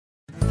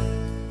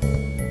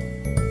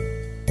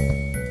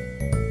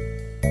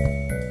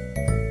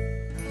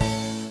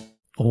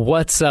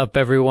What's up,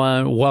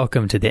 everyone?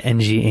 Welcome to the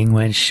NG 英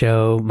文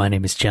Show. My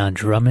name is John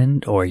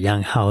Drummond, or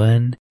Yang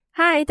Haoen.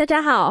 Hi, 大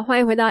家好，欢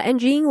迎回到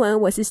NG 英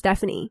文，我是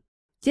Stephanie。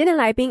今天的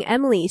来宾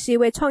Emily 是一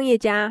位创业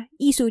家、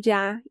艺术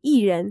家、艺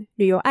人、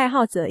旅游爱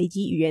好者以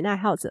及语言爱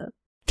好者。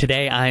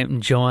Today I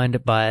am joined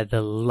by the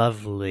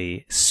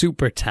lovely,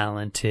 super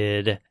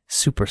talented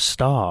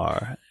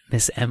superstar,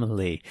 Miss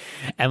Emily.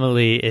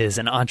 Emily is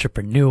an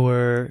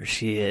entrepreneur.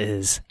 She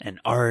is an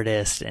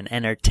artist, an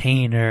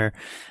entertainer,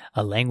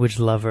 a language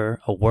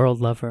lover, a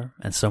world lover,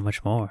 and so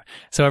much more.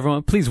 So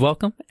everyone, please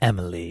welcome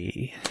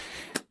Emily.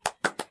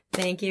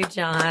 Thank you,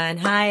 John.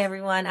 Hi,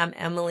 everyone. I'm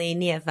Emily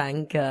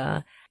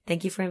Niefanke.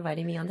 Thank you for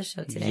inviting me on the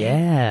show today.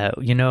 Yeah.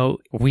 You know,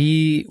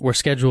 we were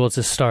scheduled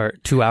to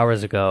start 2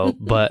 hours ago,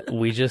 but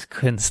we just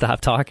couldn't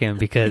stop talking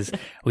because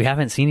we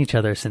haven't seen each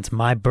other since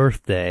my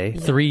birthday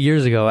 3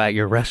 years ago at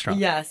your restaurant.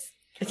 Yes.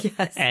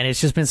 And it's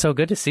just been so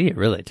good to see you,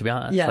 really, to be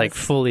honest. Yes. Like,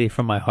 fully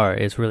from my heart.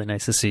 It's really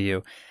nice to see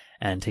you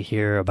and to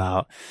hear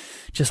about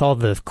just all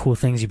the cool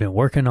things you've been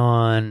working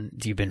on.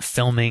 You've been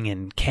filming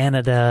in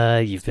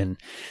Canada. You've been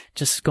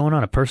just going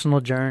on a personal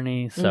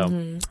journey.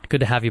 So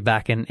good to have you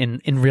back in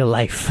real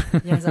life.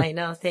 Yes, I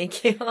know.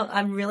 Thank you.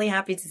 I'm really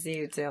happy to see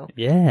you too.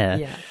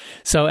 Yeah.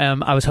 So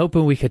I was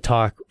hoping we could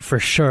talk for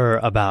sure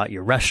about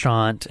your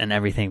restaurant and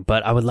everything,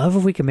 but I would love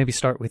if we could maybe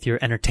start with your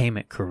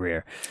entertainment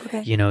career.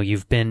 Okay. You know,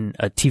 you've been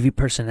a TV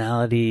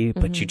personality,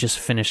 but you just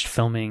finished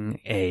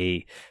filming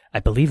I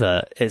believe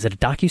is it a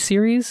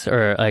docuseries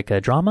or like a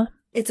drama?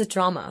 It's a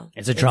drama.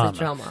 It's a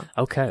drama.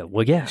 Okay.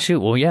 Well, yeah, shoot.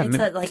 Well, yeah. It's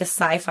like a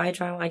sci-fi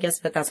drama, I guess,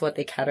 but that's what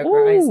they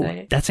categorize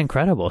it. That's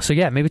incredible. So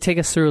yeah, maybe take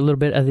us through a little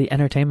bit of the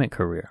entertainment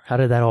career. How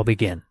did that all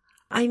begin?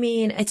 I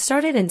mean, it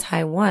started in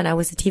Taiwan. I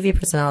was a TV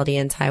personality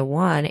in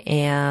Taiwan,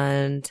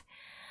 and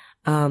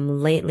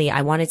lately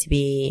I wanted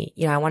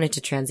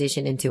to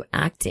transition into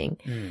acting.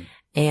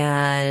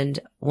 And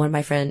one of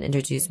my friends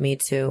introduced me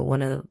to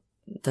one of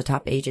the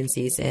top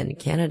agencies in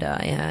Canada,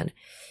 and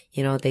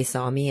they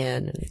saw me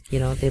and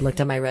they looked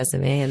at my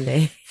resume and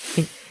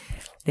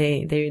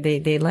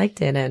they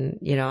liked it,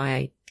 and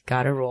I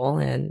got a role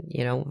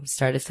and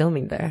started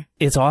filming there.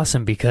 It's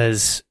awesome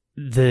because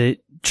the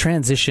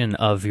transition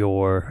of being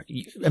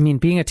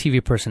a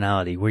TV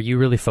personality, were you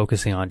really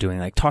focusing on doing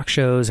like talk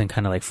shows and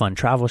kind of like fun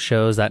travel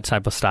shows, that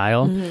type of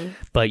style,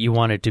 but you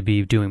wanted to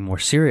be doing more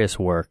serious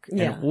work?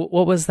 Yeah. And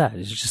what was that?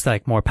 Is it just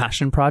like more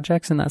passion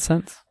projects in that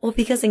sense? Well,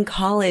 because in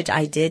college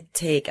I did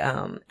take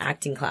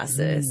acting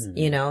classes,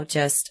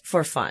 just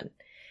for fun.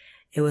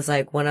 It was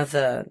like one of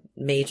the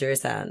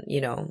majors that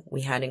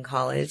we had in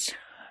college.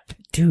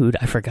 Dude,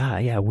 I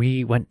forgot. Yeah,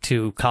 we went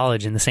to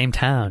college in the same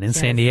town in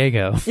San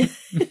Diego.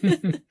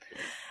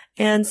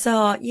 And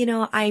so,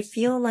 I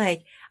feel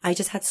like I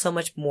just had so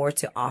much more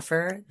to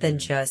offer than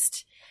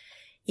just,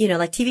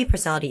 like TV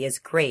personality is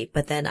great,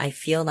 but then I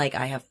feel like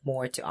I have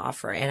more to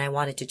offer, and I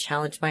wanted to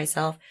challenge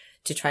myself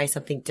to try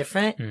something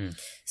different.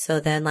 So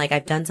then like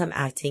I've done some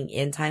acting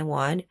in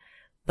Taiwan,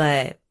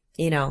 but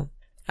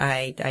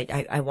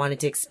I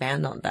wanted to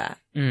expand on that.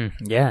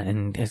 Yeah,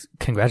 and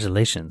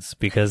congratulations,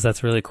 because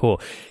that's really cool.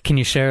 Can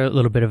you share a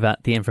little bit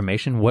about the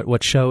information?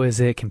 What show is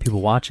it? Can people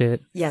watch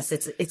it? Yes,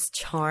 it's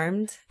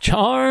Charmed.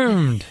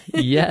 Charmed!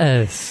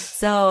 Yes.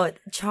 So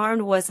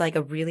Charmed was like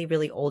a really,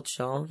 really old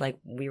show. Like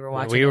we were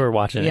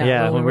watching it.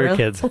 Yeah, when we were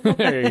kids.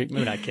 Maybe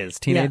not kids,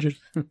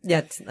 teenagers.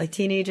 Yeah, like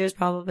teenagers,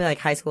 probably like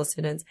high school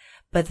students.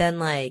 But then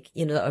like,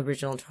 the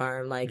original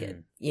Charmed, like,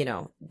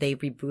 they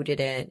rebooted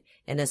it.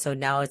 And then so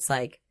now it's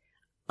like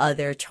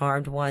other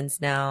Charmed ones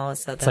now.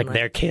 So it's like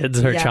their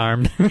kids are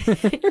Charmed.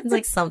 It's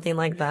like something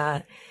like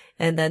that.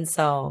 And then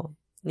so,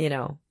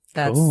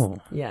 that's,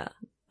 yeah.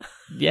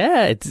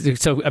 Yeah.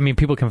 So, I mean,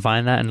 people can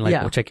find that and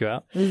we'll check you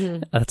out.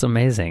 That's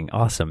amazing.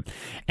 Awesome.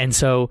 And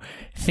so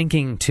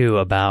thinking too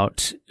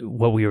about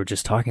what we were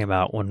just talking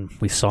about when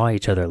we saw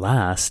each other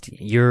last,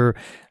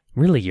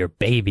 really your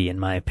baby, in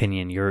my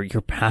opinion, your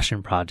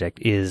passion project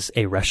is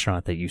a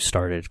restaurant that you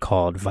started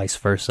called Vice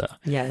Versa.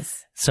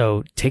 Yes.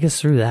 So take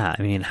us through that.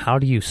 I mean, how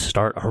do you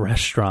start a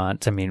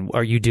restaurant? I mean,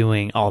 are you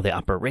doing all the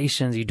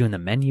operations? Are you doing the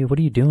menu? What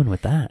are you doing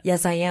with that?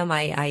 Yes, I am.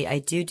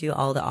 I do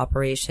all the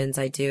operations.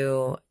 I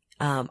do,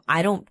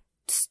 I don't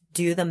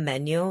do the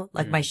menu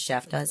like my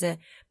chef does it,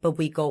 but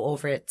we go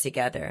over it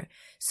together.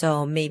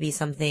 So maybe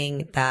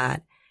something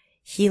that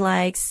he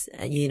likes,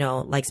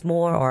 likes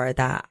more, or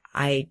that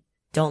I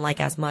don't like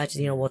as much,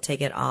 we'll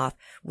take it off.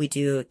 We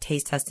do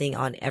taste testing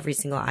on every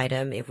single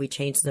item if we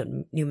change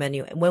the new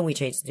menu, when we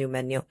change the new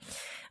menu.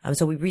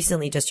 So we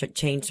recently just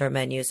changed our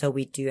menu, so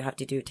we do have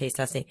to do taste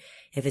testing.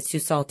 If it's too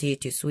salty,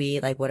 too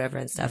sweet, like whatever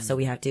and stuff. So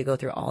we have to go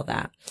through all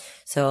that.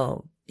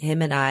 So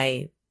him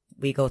and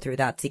we go through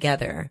that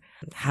together.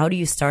 How do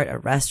you start a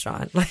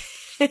restaurant?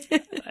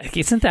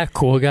 Isn't that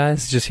cool,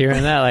 guys? Just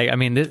hearing that, like, I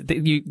mean,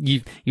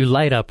 you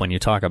light up when you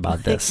talk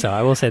about this. So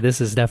I will say this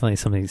is definitely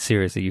something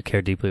serious that you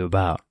care deeply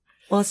about.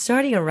 Well,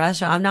 starting a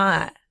restaurant, I'm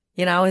not,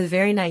 I was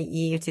very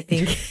naive to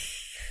think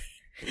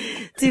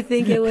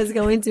it was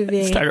going to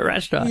be. Start a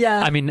restaurant. Yeah.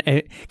 I mean,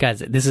 guys,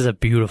 this is a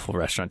beautiful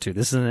restaurant too.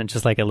 This isn't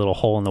just like a little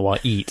hole in the wall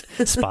eat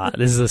spot.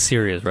 This is a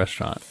serious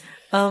restaurant.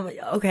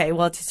 Okay,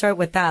 well, to start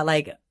with that,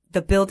 like,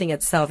 the building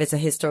itself is a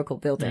historical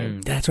building.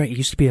 That's right. It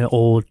used to be an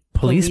old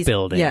police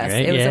building, yes,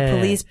 right? It was a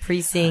police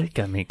precinct.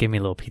 Gave me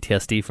a little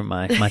PTSD from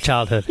my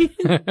childhood.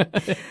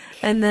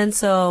 And then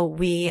so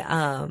we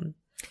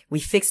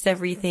fixed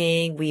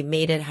everything. We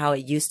made it how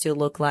it used to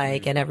look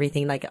like and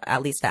everything, like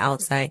at least the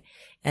outside.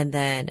 And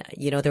then,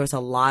 there was a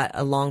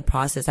long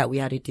process that we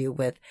had to do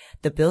with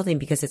the building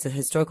because it's a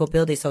historical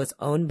building. So it's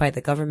owned by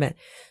the government.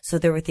 So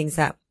there were things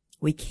that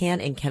we can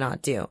and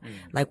cannot do,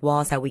 like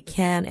walls that we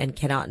can and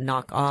cannot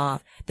knock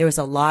off. There was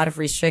a lot of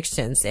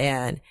restrictions.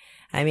 And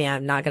I mean,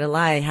 I'm not going to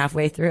lie,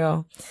 halfway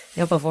through,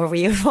 before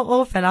we even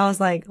opened, I was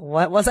like,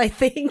 what was I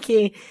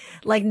thinking?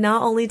 Like,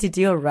 not only to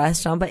do a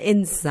restaurant, but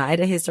inside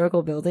a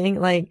historical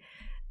building. Like,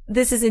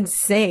 this is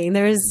insane.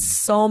 There is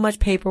so much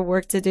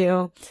paperwork to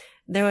do.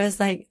 There was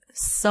like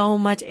so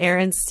much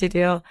errands to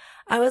do.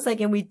 I was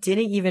like, and we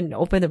didn't even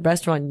open the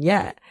restaurant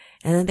yet.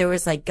 And then there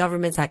was like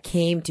governments that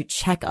came to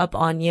check up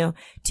on you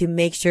to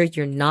make sure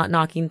you're not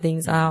knocking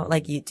things out,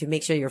 like to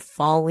make sure you're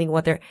following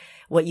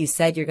what you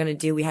said you're going to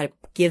do. We had to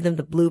give them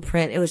the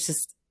blueprint. It was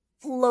just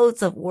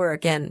loads of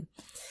work and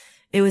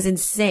it was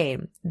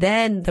insane.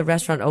 Then the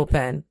restaurant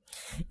opened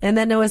and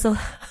then there was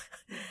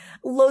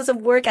loads of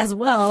work as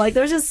well. Like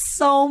there was just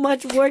so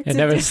much work to do. It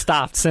never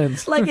stopped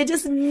since. Like it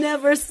just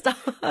never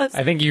stops.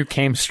 I think you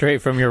came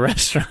straight from your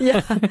restaurant.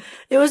 Yeah.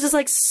 It was just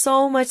like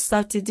so much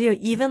stuff to do.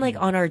 Even like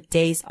on our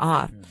days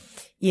off,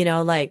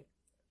 like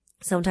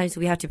sometimes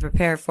we have to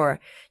prepare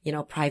for,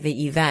 private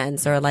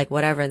events or like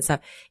whatever and stuff.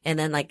 And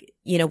then like,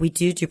 we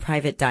do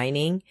private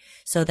dining.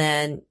 So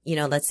then,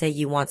 let's say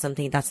you want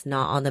something that's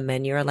not on the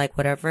menu or like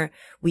whatever.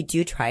 We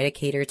do try to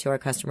cater to our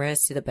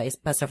customers to the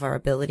best of our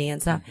ability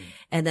and stuff.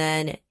 And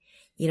then,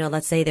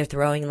 let's say they're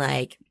throwing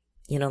like,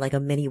 like a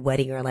mini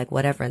wedding or like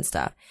whatever and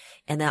stuff.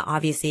 And then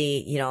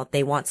obviously,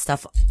 they want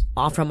stuff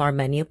off from our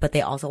menu, but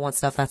they also want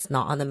stuff that's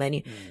not on the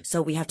menu.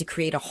 So we have to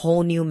create a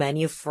whole new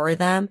menu for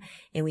them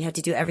and we have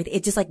to do everything.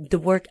 It's just like the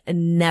work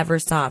never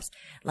stops.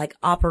 Like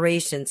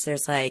operations,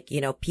 there's like,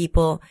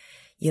 people,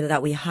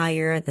 that we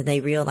hire, then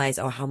they realize,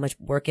 how much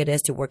work it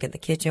is to work in the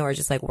kitchen or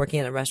just like working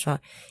in a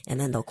restaurant. And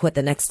then they'll quit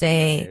the next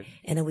day. Right.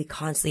 And then we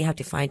constantly have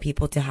to find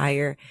people to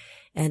hire.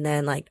 And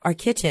then like our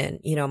kitchen,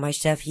 my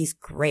chef, he's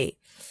great.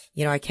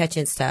 Our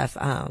kitchen staff,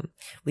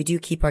 we do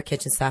keep our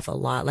kitchen staff a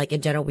lot. Like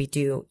in general, we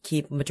do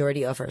keep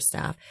majority of our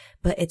staff,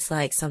 but it's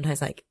like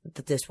sometimes like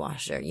the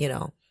dishwasher,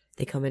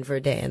 they come in for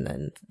a day and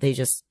then they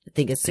just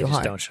think it's too hard. They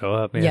just don't show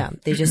up. Yeah.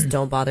 They just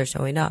don't bother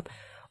showing up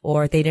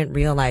or they didn't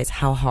realize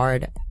how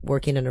hard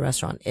working in a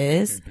restaurant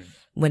is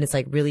when it's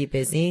like really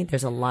busy.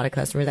 There's a lot of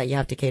customers that you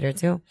have to cater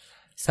to.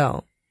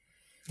 So.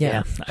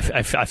 Yeah.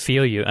 I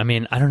feel you. I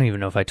mean, I don't even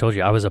know if I told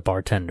you, I was a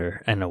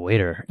bartender and a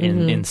waiter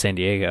in San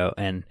Diego.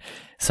 And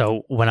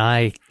so when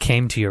I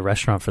came to your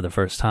restaurant for the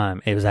first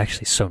time, it was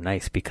actually so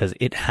nice because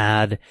it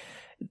had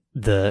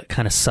the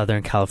kind of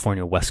Southern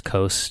California West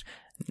Coast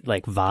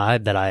like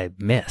vibe that I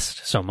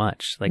missed so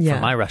much. Like from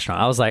my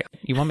restaurant, I was like,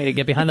 you want me to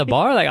get behind the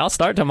bar? Like I'll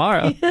start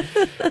tomorrow.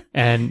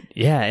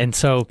 And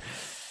so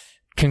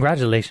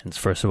congratulations,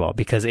 first of all,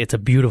 because it's a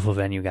beautiful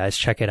venue, guys.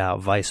 Check it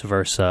out, vice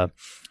versa.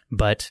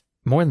 But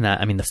more than that,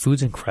 I mean, the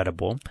food's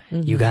incredible.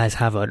 You guys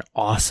have an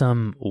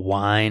awesome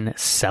wine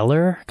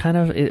cellar, kind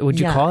of. Would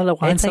you call it a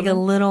wine cellar? It's like a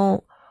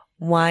little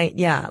wine,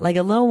 like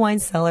a little wine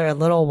cellar, a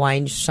little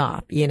wine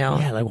shop,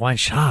 Yeah, like wine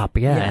shop,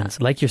 yeah. And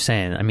like you're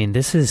saying, I mean,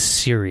 this is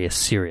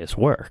serious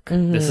work.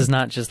 This is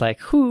not just like,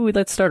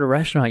 let's start a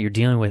restaurant. You're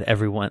dealing with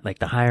everyone, like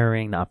the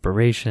hiring, the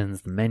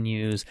operations, the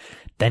menus.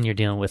 Then you're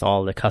dealing with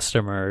all the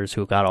customers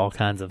who've got all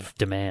kinds of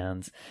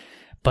demands.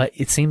 But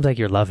it seems like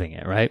you're loving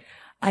it, right?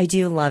 I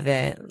do love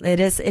it. It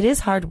is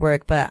hard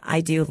work, but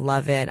I do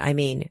love it. I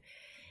mean,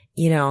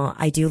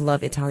 I do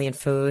love Italian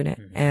food.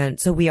 And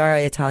so we are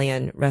an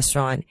Italian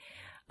restaurant.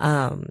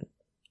 I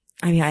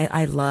mean,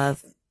 I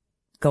love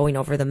going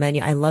over the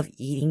menu. I love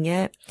eating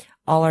it.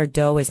 All our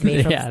dough is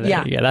made from,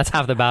 yeah, that's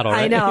half the battle,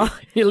 right? I know.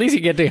 At least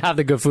you get to have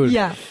the good food.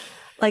 Yeah.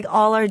 Like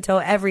all our dough,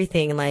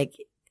 everything like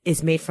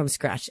is made from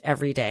scratch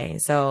every day.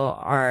 So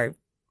our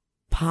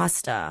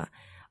pasta,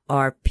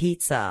 our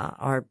pizza,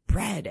 our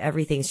bread,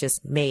 everything's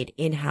just made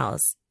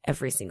in-house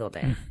every single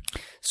day.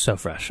 So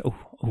fresh. Oh,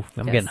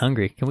 I'm getting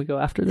hungry. Can we go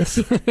after this?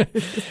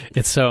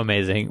 It's so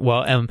amazing.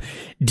 Well,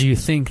 do you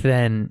think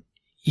then,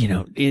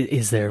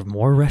 is there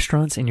more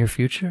restaurants in your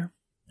future?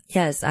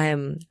 Yes, I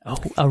am. Oh,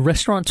 a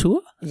restaurateur?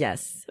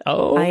 Yes.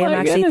 Oh, I am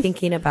actually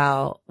thinking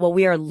about,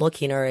 we are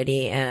looking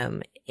already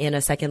in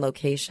a second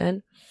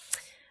location.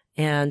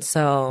 And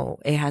so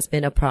it has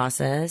been a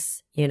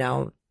process,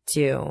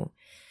 to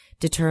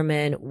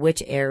determine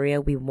which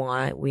area we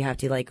want. We have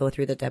to like go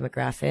through the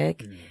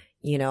demographic,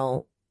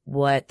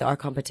 what our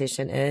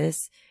competition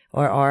is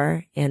or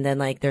are. And then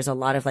like there's a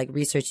lot of like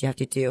research you have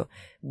to do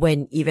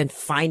when even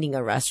finding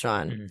a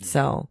restaurant.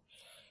 So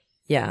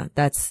yeah,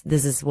 this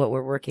is what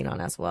we're working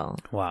on as well.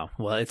 Wow.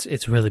 Well,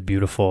 it's really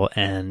beautiful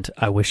and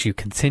I wish you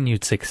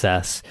continued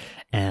success.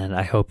 And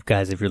I hope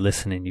guys, if you're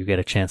listening, you get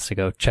a chance to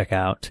go check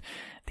out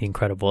the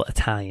incredible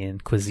Italian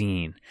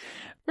cuisine.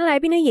 那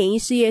来宾的演艺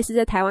事业是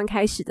在台湾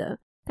开始的。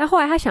那后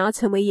来他想要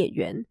成为演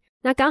员，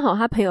那刚好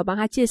他朋友帮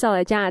他介绍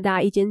了加拿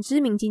大一间知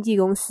名经纪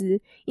公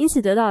司，因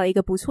此得到了一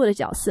个不错的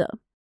角色。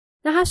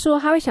那他说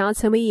他会想要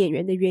成为演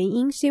员的原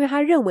因是因为他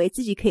认为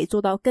自己可以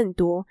做到更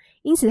多，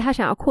因此他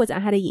想要扩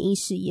展他的演艺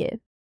事业。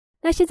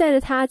那现在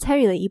的他参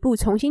与了一部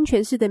重新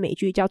诠释的美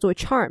剧叫做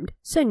Charmed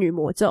圣女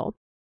魔咒。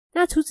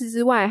那除此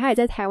之外，他也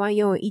在台湾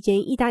拥有一间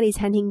意大利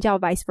餐厅叫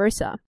Vice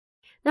Versa，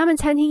 那他们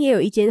餐厅也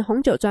有一间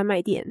红酒专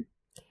卖店。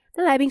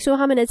那来宾说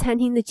他们的餐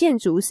厅的建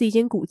筑是一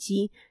间古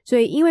迹，所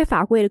以因为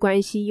法规的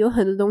关系有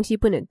很多东西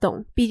不能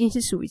动，毕竟是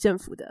属于政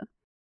府的。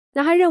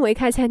那他认为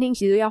开餐厅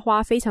其实要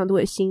花非常多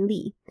的心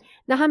力，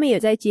那他们也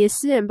在接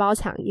私人包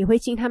场，也会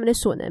尽他们的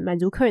所能满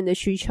足客人的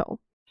需求。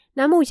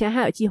那目前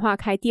还有计划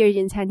开第二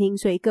间餐厅，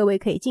所以各位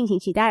可以敬请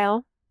期待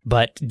哦。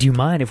But do you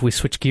mind if we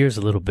switch gears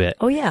a little bit?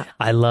 Oh, yeah.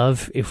 I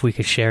love if we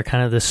could share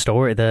kind of the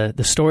story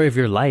of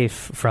your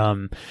life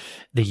from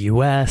the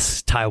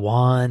U.S.,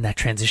 Taiwan, that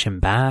transition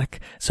back.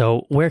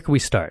 So where can we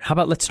start? How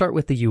about let's start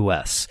with the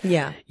U.S.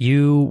 Yeah.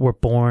 You were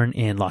born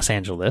in Los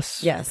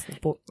Angeles. Yes.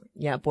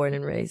 Born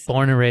and raised.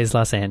 Born and raised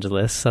Los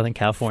Angeles, Southern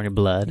California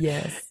blood.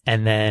 Yes.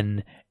 And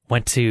then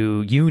went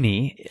to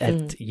uni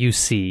at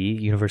UC,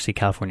 University of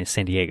California,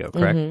 San Diego,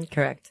 correct? Mm-hmm,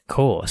 correct.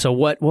 Cool. So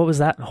what was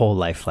that whole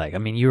life like? I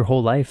mean, your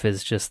whole life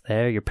is just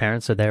there. Your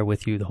parents are there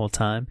with you the whole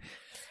time.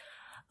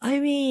 I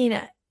mean,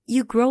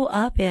 you grow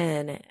up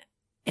in,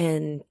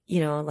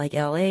 like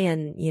LA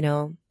and,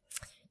 you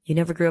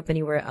never grew up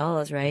anywhere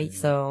else, right?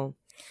 So.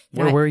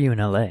 Where were you in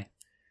LA?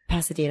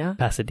 Pasadena.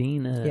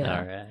 Yeah.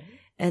 All right.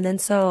 And then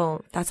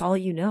so that's all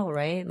you know,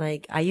 right?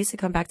 Like I used to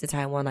come back to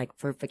Taiwan like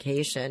for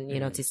vacation,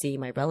 to see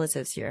my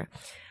relatives here.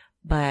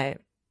 But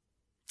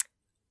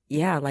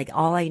yeah, like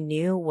all I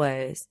knew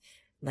was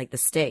like the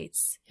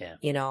States,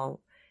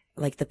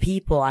 like the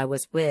people I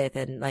was with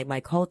and like my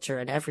culture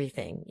and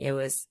everything. It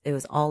was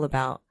all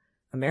about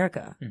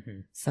America.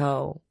 Mm-hmm.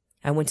 So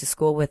I went to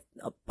school with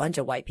a bunch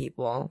of white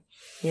people,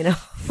 We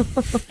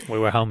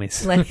were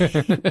homies.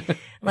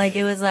 like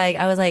it was like,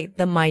 I was like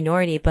the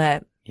minority,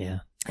 but yeah.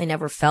 I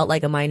never felt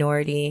like a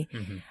minority.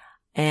 Mm-hmm.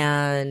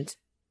 And,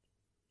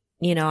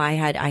 I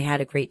had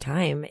a great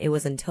time. It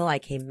was until I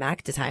came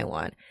back to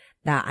Taiwan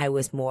that I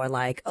was more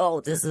like, oh,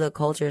 this is a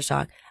culture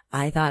shock.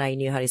 I thought I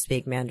knew how to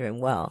speak Mandarin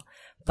well,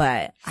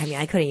 but I mean,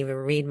 I couldn't even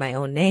read my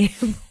own name.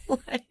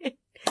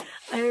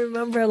 I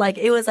remember like,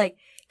 it was like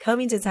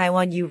coming to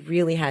Taiwan, you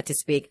really had to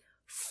speak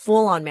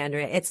full on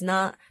Mandarin. It's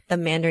not the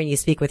Mandarin you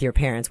speak with your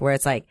parents where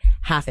it's like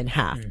half and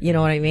half. Mm-hmm. You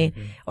know what I mean?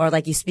 Mm-hmm. Or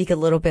like you speak a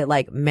little bit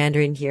like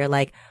Mandarin here,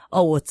 like,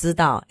 oh, 我知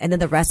道, and then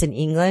the rest in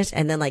English.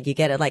 And then like you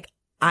get it. Like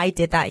I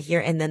did that here.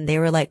 And then they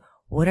were like,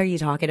 what are you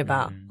talking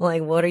about? Mm-hmm.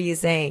 Like, what are you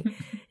saying?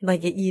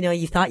 Like,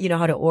 you thought you know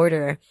how to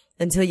order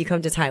until you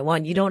come to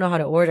Taiwan. You don't know how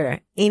to order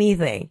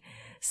anything.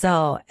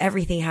 So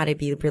everything had to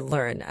be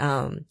relearned.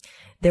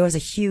 There was a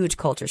huge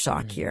culture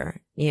shock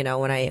here,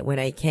 when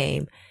I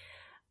came.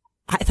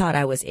 I thought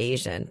I was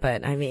Asian,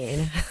 but I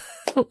mean,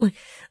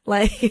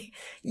 like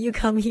you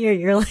come here,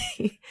 you're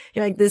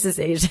like, this is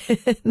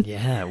Asian.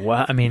 Yeah.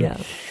 Well, I mean,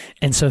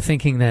 and so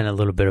thinking then a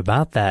little bit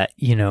about that,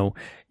 did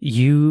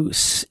you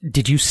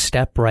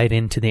step right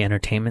into the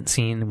entertainment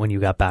scene when you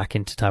got back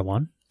into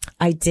Taiwan?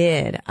 I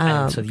did.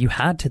 And so you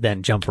had to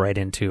then jump right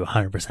into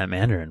 100%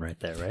 Mandarin right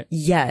there, right?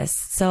 Yes.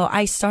 So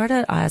I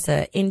started as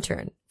an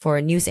intern for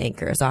a news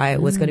anchor. So I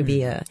was going to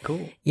be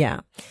cool.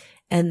 Yeah.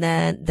 And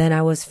then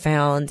I was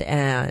found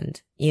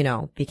and,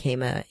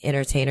 became an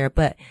entertainer.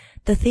 But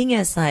the thing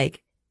is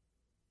like,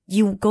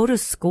 you go to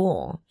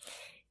school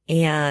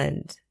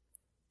and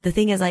the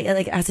thing is like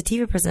as a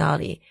TV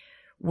personality,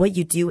 what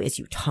you do is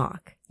you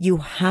talk. You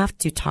have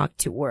to talk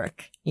to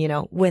work,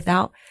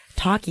 without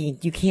talking,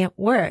 you can't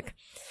work.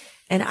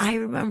 And I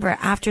remember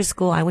after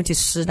school, I went to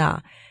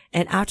Shida,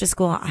 and after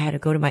school, I had to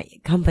go to my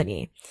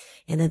company,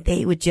 and then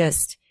they would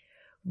just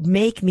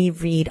make me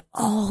read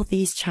all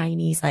these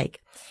Chinese,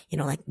 like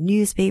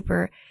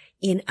newspaper.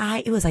 And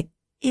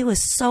it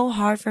was so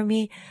hard for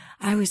me.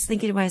 I was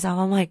thinking to myself,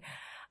 I'm like,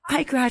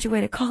 I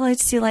graduated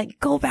college to like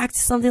go back to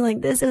something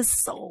like this. It was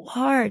so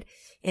hard.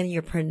 And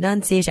your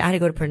pronunciation, I had to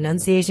go to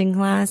pronunciation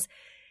class,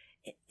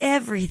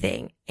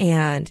 everything.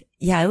 And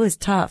yeah, it was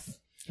tough.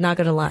 Not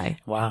gonna lie.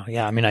 Wow.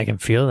 Yeah. I mean, I can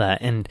feel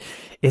that. And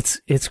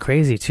it's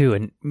crazy too.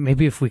 And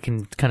maybe if we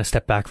can kind of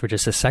step back for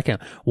just a second,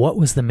 what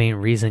was the main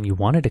reason you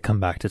wanted to come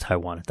back to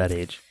Taiwan at that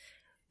age?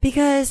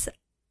 Because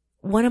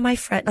one of my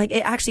friends, like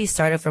it actually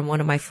started from one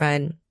of my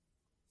friend,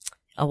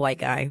 a white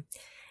guy,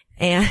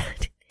 and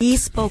he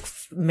spoke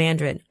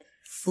Mandarin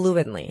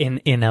fluently.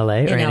 In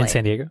LA or in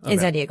San Diego? Okay. In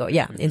San Diego.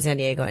 Yeah. In San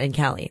Diego and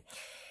Cali.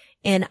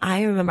 And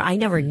I remember I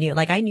never knew,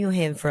 like I knew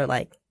him for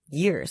like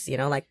years,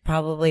 like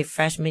probably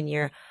freshman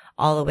year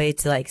all the way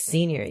to like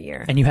senior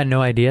year. And you had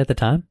no idea at the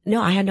time?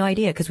 No, I had no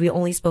idea because we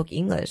only spoke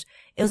English.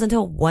 It was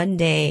until one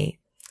day,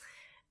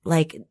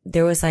 like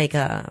there was like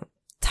a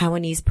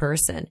Taiwanese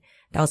person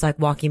that was like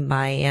walking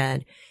by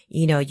and,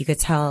 you could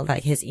tell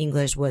like his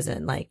English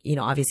wasn't like,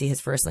 obviously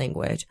his first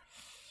language.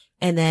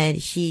 And then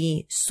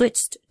he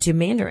switched to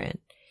Mandarin.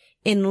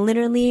 And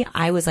literally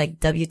I was like,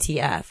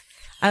 WTF.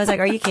 I was like,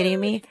 are you kidding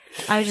me?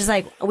 I was just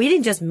like, we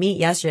didn't just meet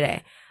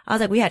yesterday. I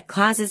was like, we had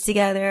classes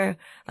together.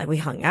 Like we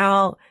hung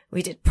out.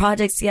 We did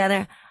projects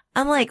together.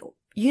 I'm like,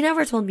 you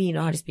never told me you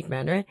know how to speak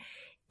Mandarin.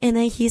 And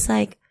then he's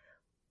like,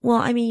 well,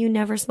 I mean, you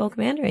never spoke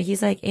Mandarin.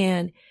 He's like,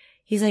 and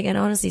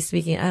honestly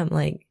speaking, I'm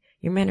like,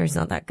 your Mandarin's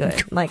not that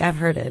good. Like I've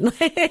heard it.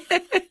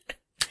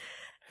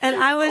 And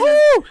I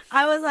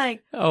was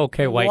like,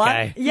 okay, white what?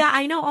 guy. Yeah,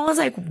 I know. I was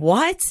like,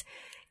 what?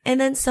 And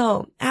then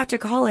so after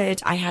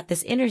college, I had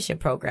this internship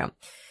program,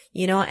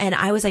 you know, and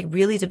I was like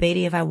really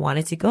debating if I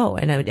wanted to go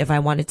and if I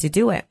wanted to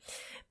do it.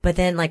 But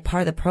then like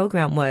part of the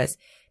program was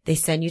they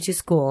send you to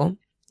school,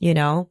 you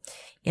know,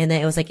 and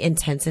then it was like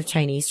intensive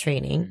Chinese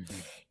training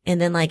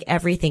and then like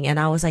everything. And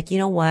I was like, you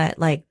know what?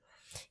 Like,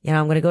 you know,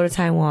 I'm going to go to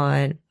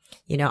Taiwan.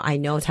 You know, I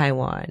know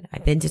Taiwan.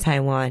 I've been to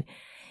Taiwan.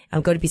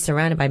 I'm going to be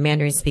surrounded by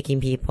Mandarin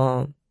speaking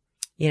people.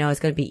 You know,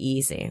 it's going to be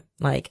easy.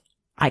 Like,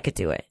 I could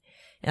do it.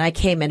 And I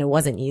came and it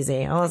wasn't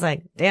easy. I was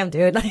like, damn,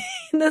 dude, like,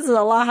 this is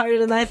a lot harder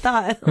than I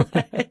thought.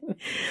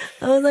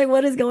 I was like,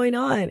 what is going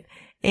on?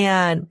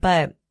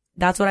 But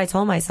that's what I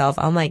told myself.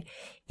 I'm like,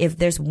 if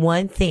there's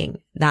one thing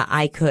that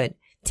I could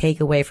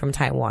take away from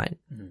Taiwan,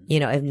 you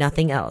know, if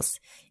nothing else,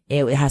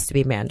 it has to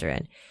be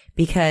Mandarin.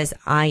 Because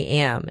I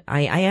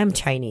am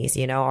Chinese,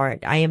 you know, or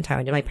I am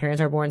Taiwan. My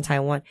parents are born in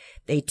Taiwan.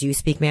 They do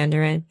speak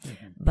Mandarin.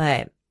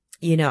 But,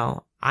 you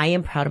know, I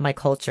am proud of my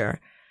culture,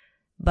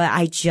 but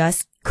I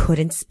just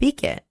couldn't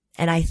speak it.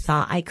 And I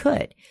thought I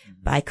could,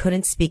 but I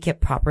couldn't speak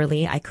it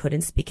properly. I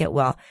couldn't speak it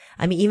well.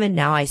 I mean, even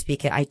now I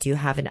speak it. I do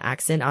have an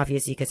accent,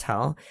 obviously you could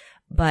tell,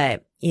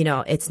 but you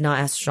know, it's not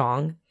as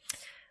strong.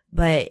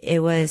 But it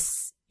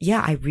was,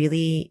 yeah, I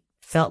really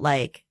felt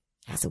like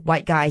as a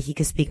white guy, he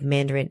could speak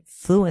Mandarin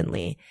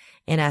fluently.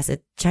 And as a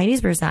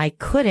Chinese person, I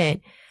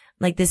couldn't.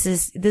 Like, this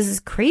is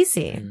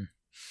crazy.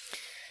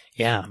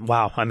 Yeah.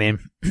 Wow. I mean,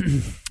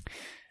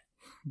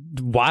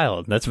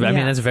 wild. I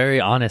mean, that's a very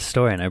honest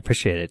story, and I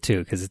appreciate it too,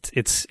 because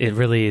it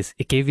really is.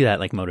 It gave you that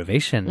like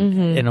motivation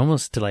and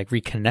almost to like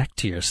reconnect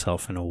to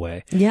yourself in a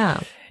way. Yeah.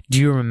 Do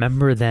you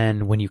remember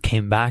then when you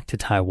came back to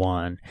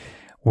Taiwan,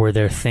 were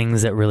there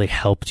things that really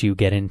helped you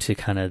get into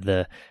kind of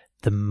the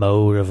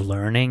mode of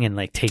learning and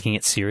like taking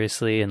it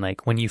seriously? And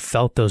like when you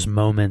felt those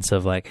moments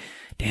of like,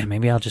 damn,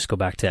 maybe I'll just go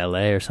back to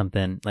LA or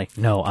something, like,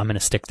 no, I'm going to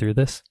stick through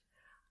this.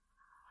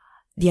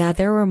 Yeah,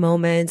 there were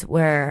moments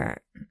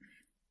where,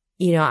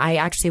 you know, I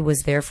actually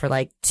was there for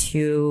like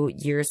 2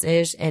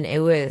 years-ish, and it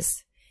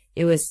was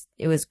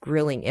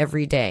grilling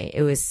every day.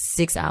 It was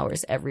 6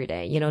 hours every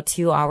day, you know,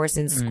 2 hours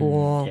in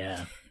school,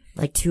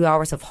 like 2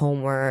 hours of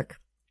homework.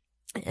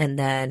 And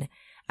then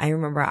I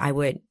remember I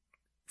would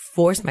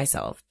force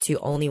myself to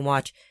only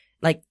watch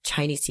like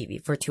Chinese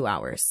TV for 2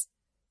 hours,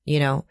 you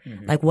know,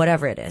 like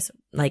whatever it is.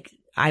 Like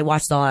I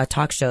watched a lot of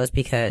talk shows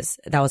because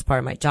that was part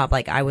of my job.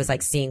 Like I was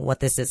like seeing what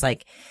this is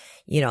like,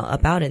 you know,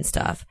 about and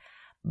stuff.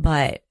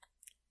 But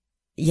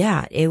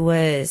yeah, it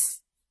was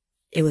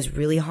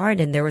really hard.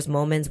 And there was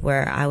moments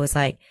where I was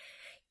like,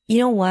 you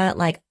know what?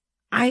 Like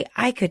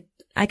I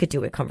could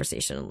do it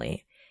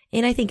conversationally,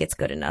 and I think it's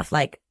good enough.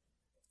 Like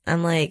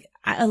I'm like,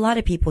 a lot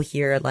of people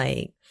here,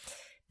 like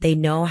they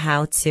know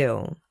how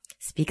to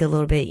speak a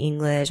little bit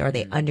English, or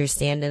they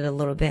understand it a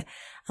little bit.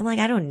 I'm like,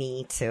 I don't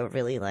need to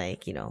really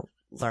like, you know,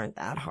 learn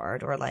that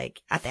hard, or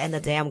like at the end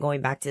of the day, I'm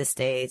going back to the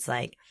States.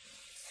 Like,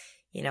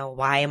 you know,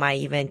 why am I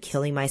even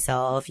killing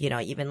myself? You know,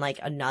 even like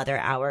another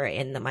hour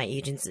in my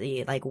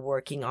agency, like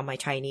working on my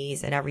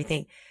Chinese and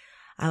everything.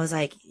 I was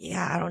like,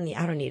 yeah, I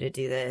don't need to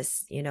do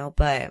this, you know.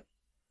 But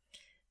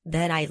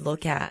then I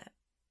look at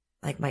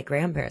like my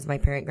grandparents. My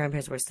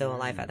grandparents were still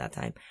alive at that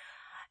time,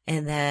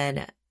 and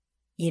then,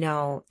 you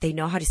know, they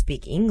know how to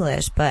speak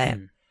English, but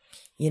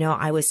you know,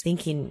 I was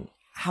thinking,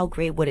 how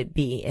great would it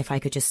be if I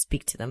could just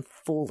speak to them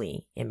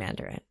fully in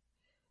Mandarin?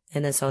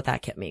 And then so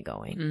that kept me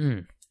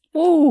going.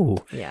 Whoa.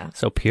 Yeah.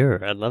 So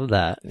pure. I love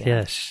that. Yeah.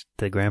 Yes.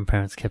 The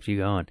grandparents kept you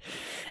going.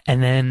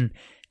 And then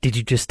did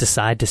you just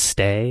decide to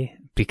stay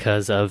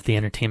because of the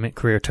entertainment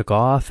career took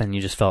off and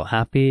you just felt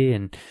happy?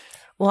 And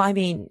well, I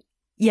mean,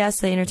 yes,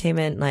 the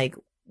entertainment like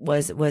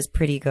was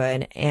pretty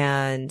good,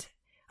 and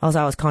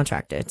also I was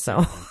contracted,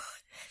 so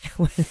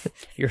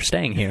you're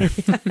staying here.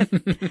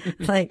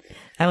 Like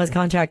I was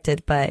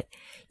contracted, but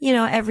you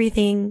know,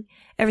 everything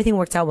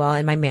worked out well,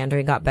 and my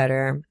Mandarin got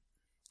better.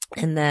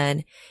 And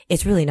then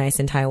it's really nice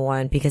in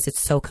Taiwan because it's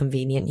so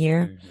convenient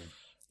here.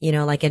 You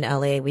know, like in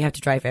LA, we have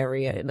to drive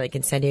like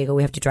in San Diego,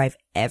 we have to drive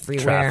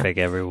everywhere. Traffic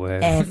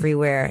everywhere.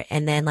 Everywhere.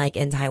 And then like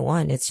in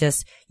Taiwan, it's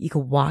just, you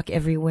can walk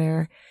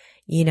everywhere,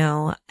 you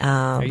know.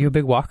 Are you a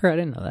big walker? I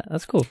didn't know that.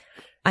 That's cool.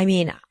 I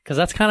mean, because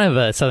that's kind of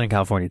a Southern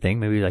California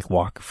thing. Maybe like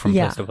walk from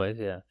place to place.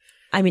 Yeah.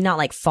 I mean, not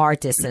like far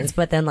distance,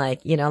 but then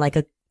like, you know, like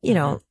a, you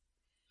know,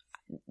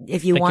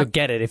 if you like want, you'll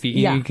get it if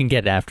you can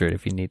get after it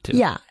if you need to.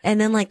 Yeah. And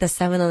then like the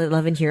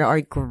 7-Eleven here are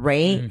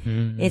great.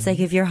 It's like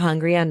if you're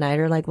hungry at night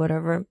or like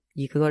whatever,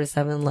 you could go to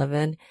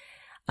 7-Eleven.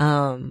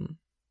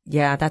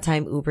 Yeah, at that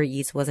time Uber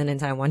Eats wasn't in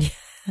Taiwan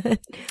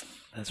yet.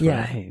 That's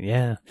right.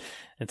 Yeah.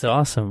 It's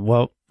awesome.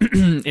 Well,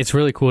 it's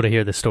really cool to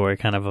hear the story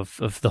kind of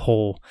the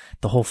whole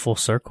full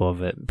circle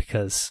of it,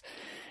 because,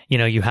 you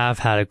know, you have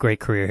had a great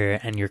career here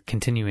and you're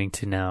continuing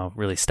to now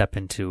really step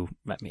into,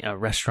 I mean, a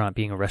restaurant,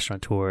 being a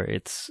restaurateur.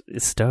 It's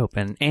dope,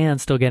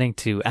 and still getting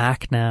to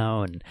act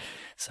now. And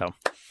so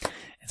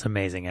it's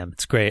amazing. Em.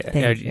 It's great.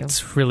 Thank you.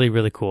 It's really,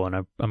 really cool.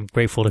 And I'm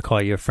grateful to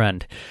call you a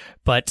friend.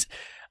 But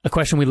a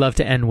question we love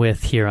to end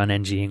with here on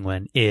NG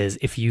Ingwen is,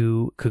 if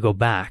you could go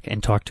back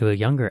and talk to a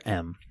younger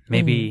Em,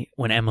 maybe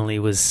when Emily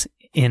was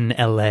in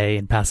LA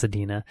and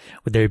Pasadena,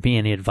 would there be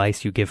any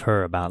advice you give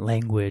her about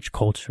language,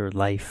 culture,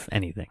 life,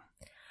 anything?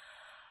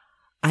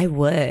 I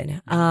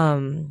would.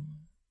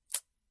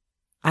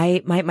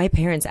 My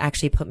parents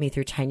actually put me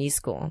through Chinese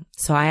school.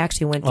 So I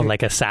actually went through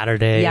like a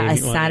Saturday. Yeah, a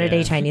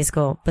Saturday Chinese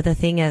school. But the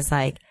thing is,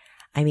 like,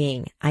 I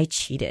mean, I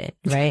cheated,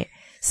 right?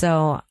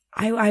 So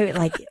I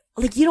like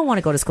you don't want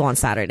to go to school on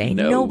Saturday.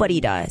 No.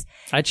 Nobody does.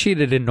 I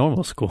cheated in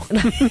normal school.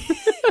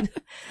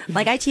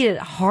 Like, I cheated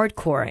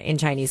hardcore in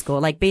Chinese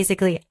school. Like,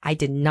 basically, I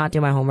did not do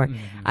my homework.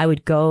 I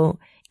would go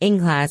in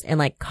class and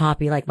like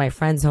copy like my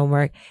friend's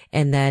homework,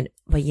 and then,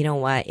 but you know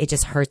what? It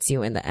just hurts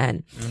you in the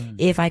end.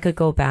 If I could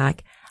go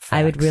back, Facts.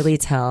 I would really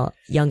tell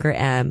younger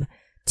Em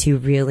to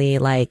really,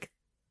 like,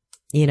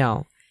 you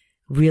know,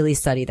 really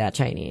study that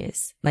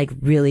Chinese, like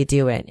really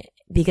do it.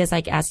 Because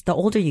like, as the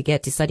older you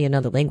get to study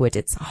another language,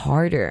 it's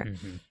harder,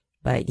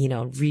 but you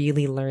know,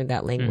 really learn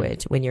that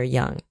language when you're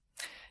young.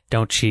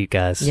 Don't cheat,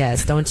 guys.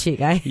 Yes. Don't cheat,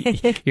 guys.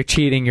 You're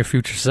cheating your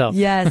future self.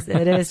 Yes,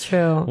 it is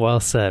true.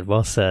 Well said.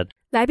 Well said.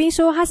 来宾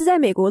说他是在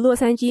美国洛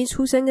杉矶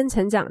出生跟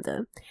成长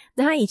的，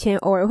那他以前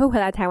偶尔会回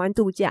来台湾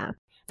度假，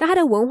但他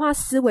的文化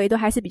思维都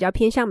还是比较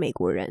偏向美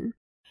国人。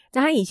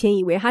但他以前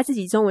以为他自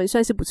己中文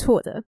算是不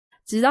错的，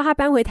直到他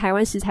搬回台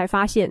湾时才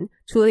发现，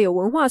除了有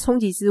文化冲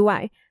击之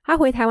外，他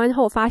回台湾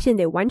后发现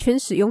得完全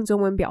使用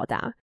中文表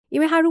达，因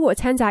为他如果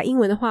掺杂英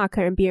文的话，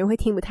可能别人会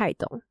听不太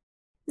懂。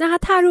那他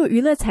踏入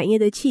娱乐产业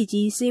的契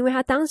机是因为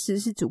他当时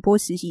是主播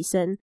实习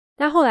生，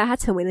但后来他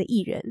成为了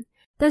艺人，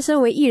但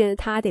身为艺人的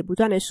他得不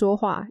断的说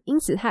话，因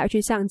此他有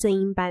去上正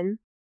音班。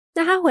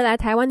那他回来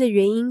台湾的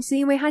原因是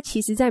因为他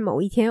其实在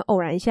某一天偶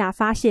然下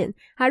发现，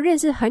他认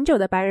识很久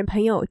的白人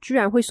朋友居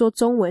然会说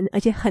中文，而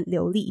且很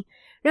流利，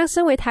让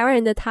身为台湾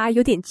人的他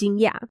有点惊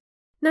讶。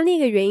那另一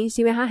个原因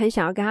是因为他很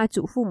想要跟他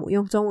祖父母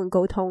用中文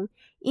沟通，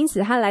因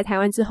此他来台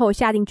湾之后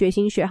下定决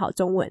心学好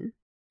中文。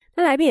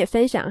那来宾也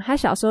分享，他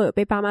小时候有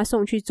被爸妈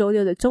送去周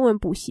六的中文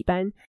补习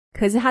班，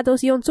可是他都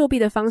是用作弊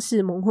的方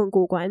式蒙混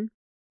过关。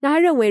那他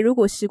认为如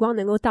果时光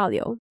能够倒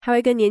流，他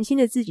会跟年轻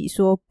的自己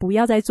说，不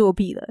要再作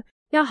弊了，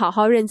要好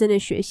好认真的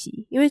学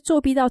习，因为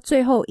作弊到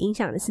最后影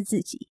响的是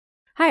自己。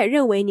他也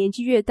认为年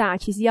纪越大，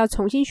其实要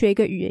重新学一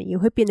个语言也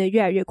会变得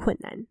越来越困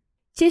难。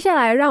接下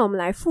来让我们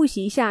来复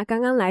习一下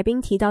刚刚来宾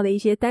提到的一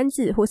些单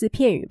字或是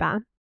片语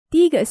吧。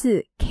第一个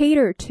是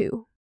cater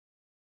to。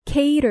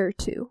 cater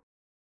to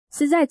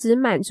是在指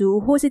满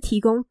足或是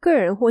提供个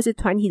人或是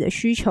团体的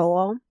需求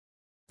哦。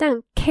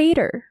但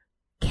cater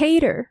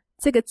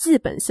这个字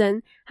本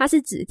身，它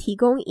是指提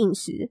供饮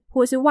食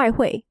或是外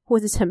汇或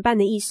是承办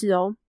的意思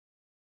哦。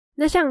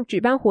那像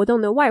举办活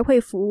动的外汇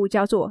服务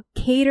叫做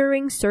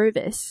catering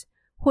service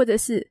或者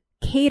是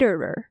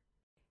caterer。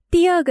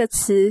 第二个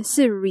词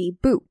是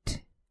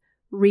reboot。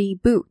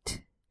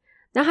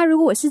 那它如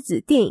果是指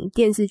电影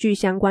电视剧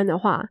相关的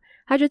话，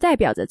它就代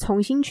表着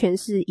重新诠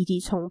释以及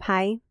重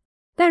拍。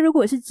但如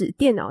果是指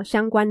电脑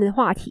相关的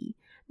话题，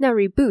那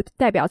reboot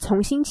代表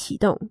重新启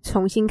动、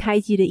重新开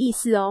机的意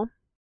思哦。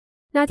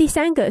那第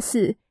三个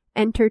是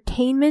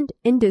entertainment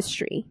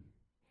industry。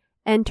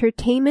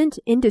 entertainment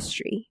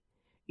industry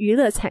娱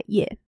乐产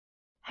业。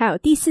还有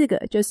第四个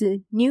就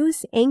是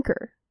news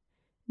anchor。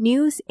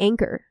 news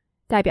anchor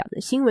代表着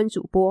新闻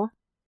主播。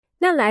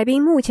那来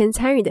宾目前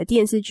参与的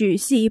电视剧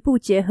是一部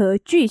结合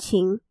剧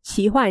情、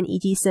奇幻以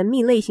及神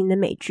秘类型的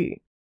美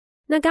剧。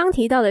那刚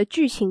提到的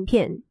剧情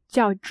片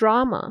叫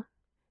drama，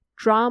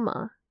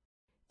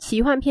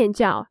 奇幻片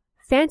叫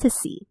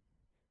fantasy，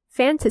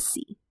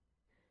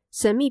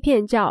 神秘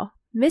片叫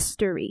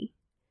mystery。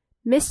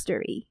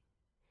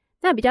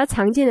 那比较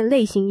常见的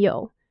类型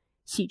有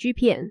喜剧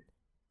片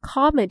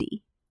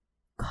comedy，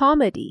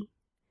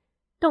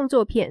 动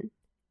作片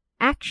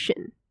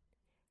action，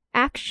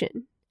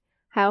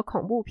 还有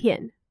恐怖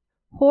片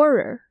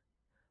horror，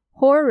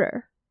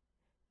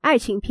 爱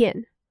情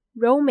片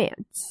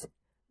romance，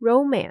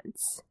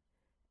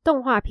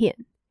 动画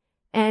片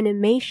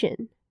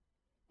animation，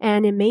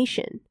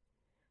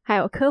 还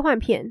有科幻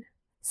片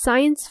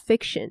science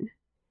fiction，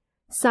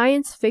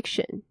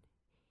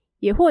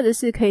 也或者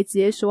是可以直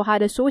接说它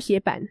的缩写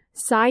版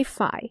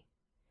sci-fi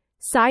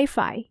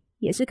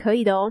也是可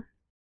以的哦。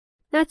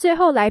那最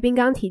后来宾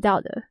刚提到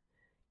的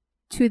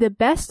to the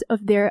best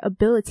of their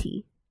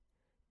ability，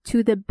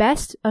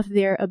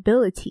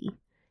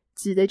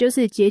 指的就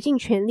是竭尽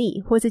全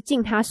力或是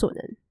尽他所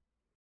能。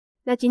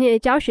那今天的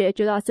教学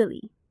就到这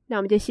里，那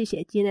我们就谢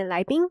谢今天的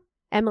来宾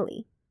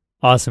Emily。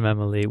 Awesome,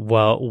 Emily.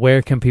 Well,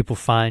 where can people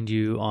find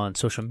you on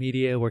social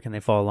media? Where can they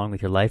follow along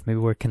with your life? Maybe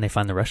where can they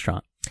find the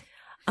restaurant?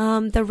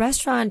 The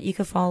restaurant you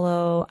could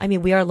follow, I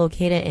mean, we are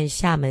located in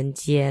厦门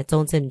街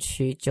中正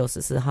区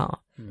94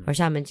号 or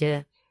厦门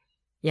街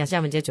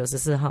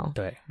94号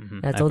对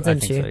I 中正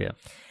区 think so, yeah.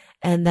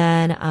 And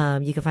then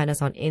you can find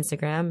us on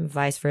Instagram,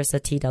 vice versa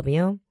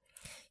TW.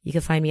 You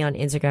can find me on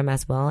Instagram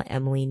as well,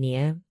 Emily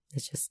Nia.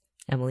 It's just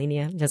Emily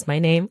Nia, just my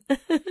name.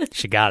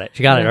 She got it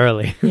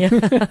early. Yeah,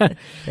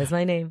 that's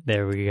my name.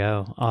 There we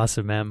go.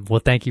 Awesome, Em. Well,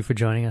 thank you for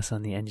joining us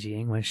on the NG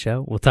English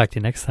show. We'll talk to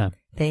you next time.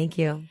 Thank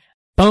you.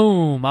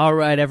 Boom. All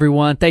right,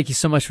 everyone. Thank you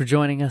so much for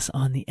joining us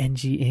on the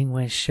NG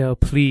English show.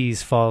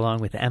 Please follow along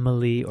with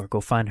Emily or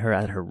go find her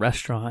at her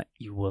restaurant.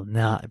 You will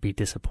not be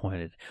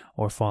disappointed.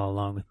 Or follow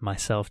along with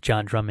myself,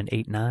 John Drummond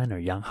 89 or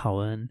Yang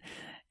Haoen,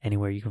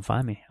 anywhere you can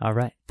find me. All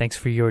right. Thanks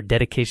for your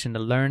dedication to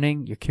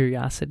learning, your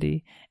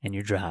curiosity, and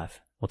your drive.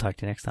 We'll talk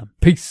to you next time.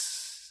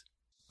 Peace.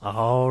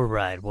 All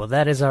right. Well,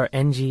 that is our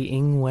NG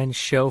Ingwen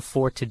show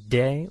for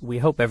today. We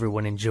hope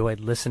everyone enjoyed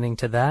listening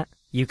to that.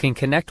 You can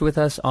connect with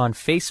us on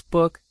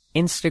Facebook,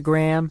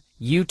 Instagram,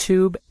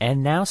 YouTube,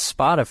 and now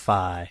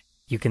Spotify.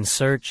 You can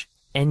search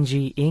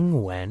NG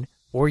Ingwen,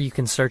 or you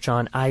can search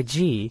on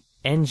IG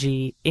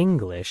NG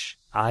English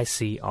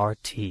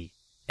ICRT.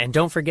 And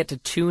don't forget to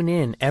tune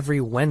in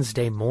every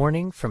Wednesday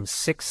morning from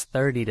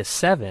 6:30 to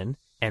 7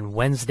 and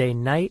Wednesday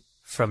night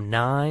from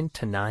 9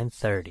 to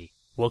 9:30.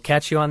 We'll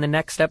catch you on the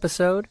next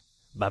episode.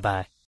 Bye-bye.